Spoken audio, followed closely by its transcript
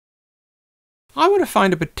I want to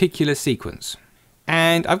find a particular sequence.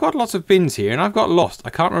 And I've got lots of bins here and I've got lost. I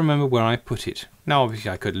can't remember where I put it. Now obviously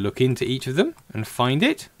I could look into each of them and find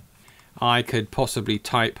it. I could possibly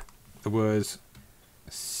type the words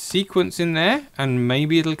sequence in there and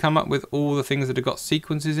maybe it'll come up with all the things that have got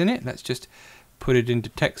sequences in it. Let's just put it into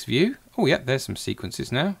text view. Oh yeah, there's some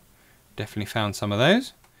sequences now. Definitely found some of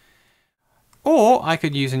those. Or I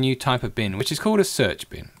could use a new type of bin, which is called a search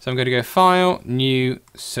bin. So I'm going to go File, New,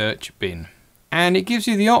 Search Bin. And it gives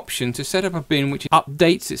you the option to set up a bin which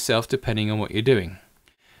updates itself depending on what you're doing.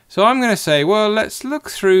 So I'm going to say, well, let's look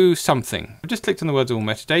through something. I've just clicked on the words all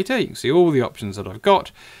metadata. You can see all the options that I've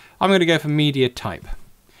got. I'm going to go for media type.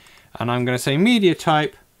 And I'm going to say media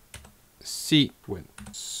type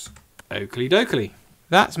sequence. Oakley dokley.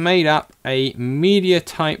 That's made up a media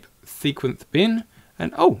type sequence bin.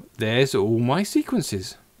 And oh, there's all my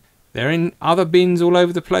sequences. They're in other bins all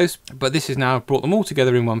over the place, but this has now brought them all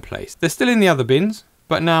together in one place. They're still in the other bins,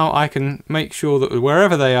 but now I can make sure that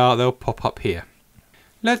wherever they are, they'll pop up here.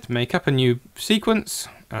 Let's make up a new sequence,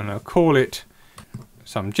 and I'll call it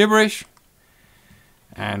some gibberish.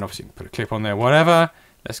 And obviously put a clip on there, whatever.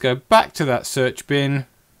 Let's go back to that search bin.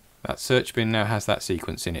 That search bin now has that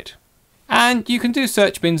sequence in it. And you can do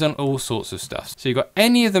search bins on all sorts of stuff. So you've got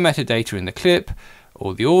any of the metadata in the clip,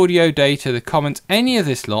 or the audio data, the comments, any of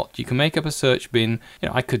this lot, you can make up a search bin. You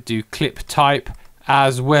know, I could do clip type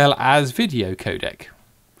as well as video codec.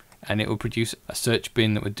 And it will produce a search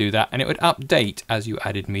bin that would do that, and it would update as you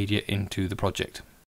added media into the project.